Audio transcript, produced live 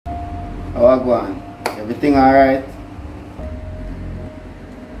How I go on? Everything alright?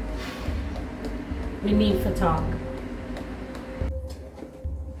 We need to talk.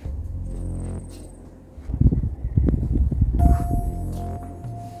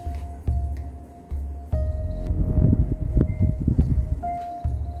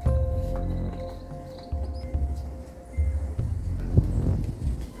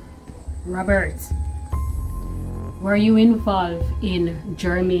 Robert, were you involved in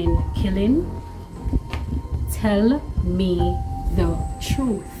Jermaine killing? Tell me the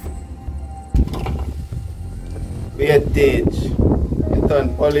truth. Be a teach. You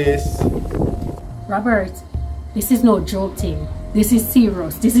turn police. Robert, this is no joke thing. This is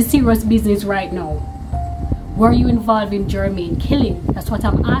serious. This is serious business right now. Were you involved in Jermaine killing? That's what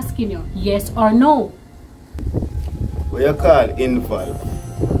I'm asking you. Yes or no? What you call involved?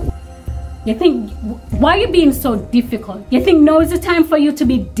 You think, why are you being so difficult? You think now is the time for you to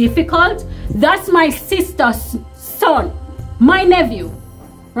be difficult? That's my sister's son, my nephew,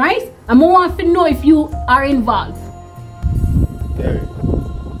 right? I want to know if you are involved. Terry,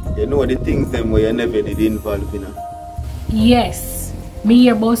 you know the things them where you never did involve in. Yes, me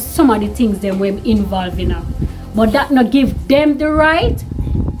hear about some of the things them we're involved in. But that not give them the right,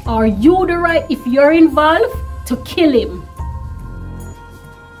 or you the right, if you're involved, to kill him.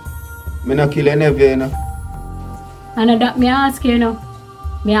 Me not kill any of you, you know. And that me ask you,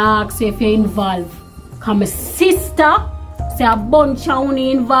 me ask you if you're involved. Because my sister say a bunch of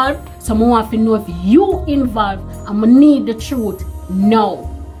you involved, so I want to know if you involved. and I need the truth now.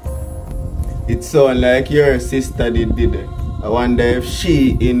 It sounds like your sister did it. I wonder if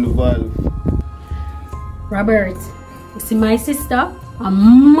she involved. Robert, you see my sister, a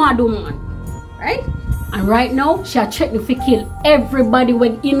mad woman, right? And right now, she are threatening to kill everybody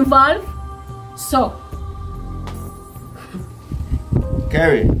when involved. So,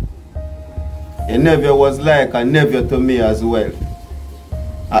 Carrie, your nephew was like a nephew to me as well.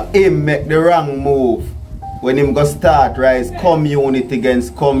 Him make the wrong move when him go start rise community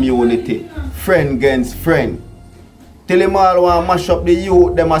against community, friend against friend. Till him all want mash up the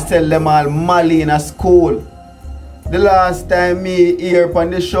youth, them a sell them all Mali in a school. The last time me hear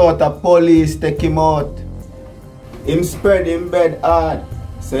upon the shot, the police take him out. Him spread him bed hard,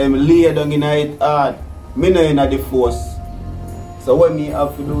 so him lay down in it hard. Me no in the force. So what me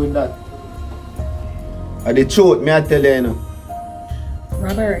have to do with that? The truth, me I tell you, you know.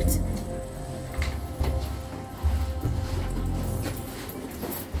 Robert.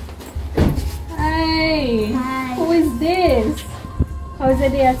 Hi. Hi. Who is this? How was the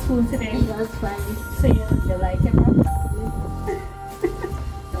day at school today? It was fun. So you like it, huh?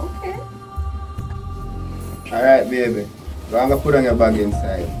 Okay. Alright, baby. Go and put on your bag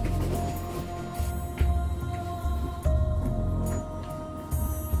inside.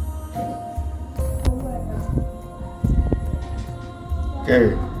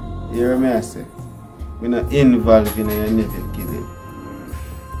 Kerry, you hear me I say? I'm not involved in your nephew killing.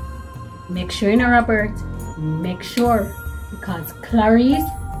 Make sure, you know, Robert. Make sure. Because Clarice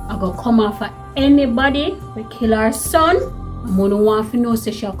are going to come after anybody who kill her son. I'm going to want to know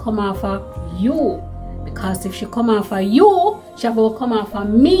so she'll come after you. Because if she come after you, she'll go come after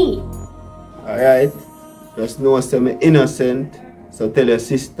me. Alright? Just know I'm innocent. So tell your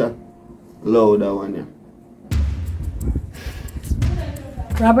sister louder one. Yeah.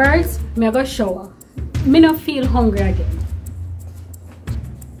 Robert, me go shower. Me not feel hungry again.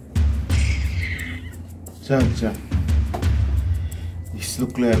 Cha. This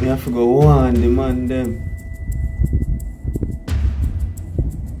look like me have to go warn the man them.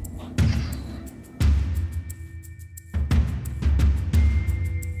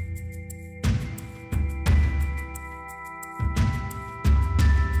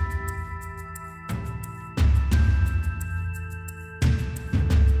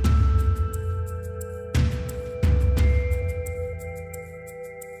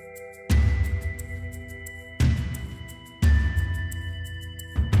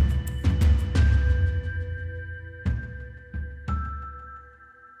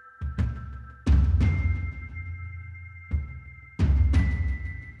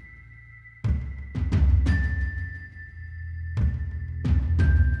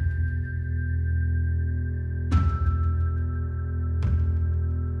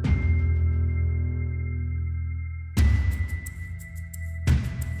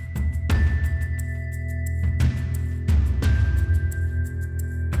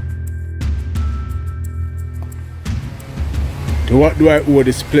 To what do I owe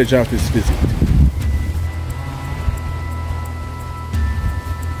this pleasure of this visit?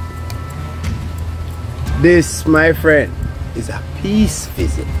 This, my friend, is a peace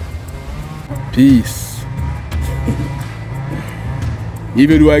visit. Peace.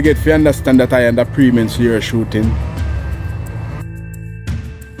 Even though I get to understand that I am the pre-menstrual shooting,